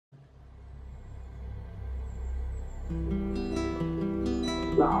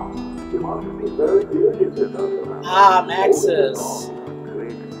Now, you must be very diligent. Ah, Maxis.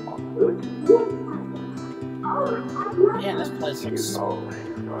 Man, this place looks...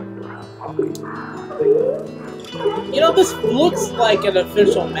 You know, this looks like an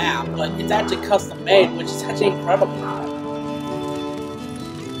official map, but it's actually custom made, which is actually incredible.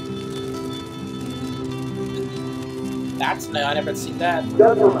 That's new, I never seen that.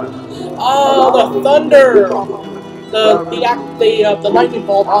 Oh, the thunder! The lightning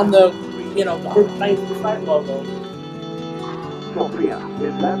bolt on the, you know, the Group 95 logo. Sophia,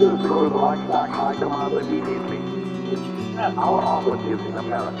 send us to the Reichstag High Command immediately. Our operatives in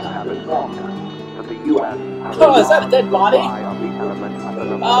America have informed us that the U.S. Oh, is that a dead body?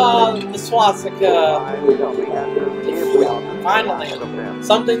 The swastika. Finally,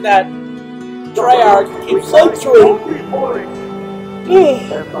 something that Treyarch keeps censoring.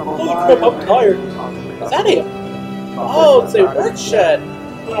 Holy crap, I'm tired. Is that him? Oh, it's a work shed.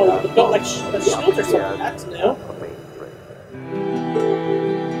 You know, built like a shield or something. That's new.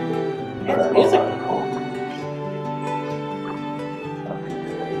 And the music.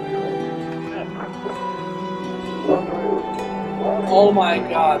 Oh my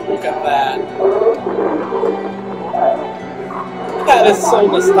god, look at that. That is so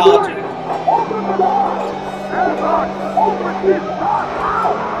nostalgic.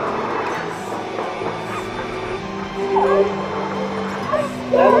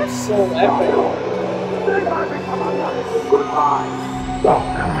 That looks so epic.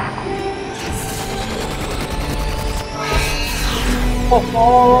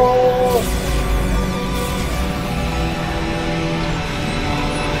 Oh.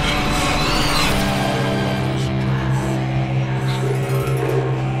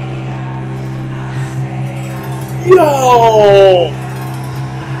 Yo!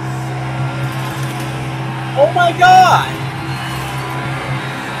 Oh my god!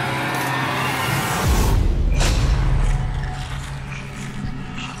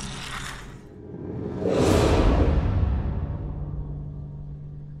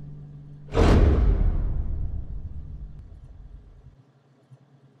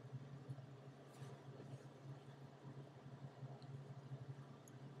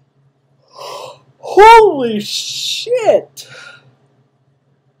 Holy shit!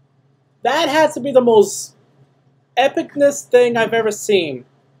 That has to be the most epicness thing I've ever seen.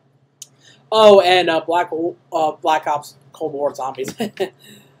 Oh, and Black Ops Cold War Zombies.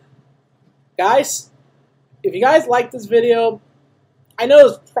 Guys, if you guys like this video, I know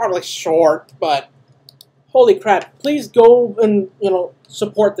it's probably short, but holy crap, please go and, you know,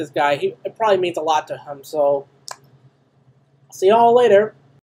 support this guy. It probably means a lot to him, so see y'all later.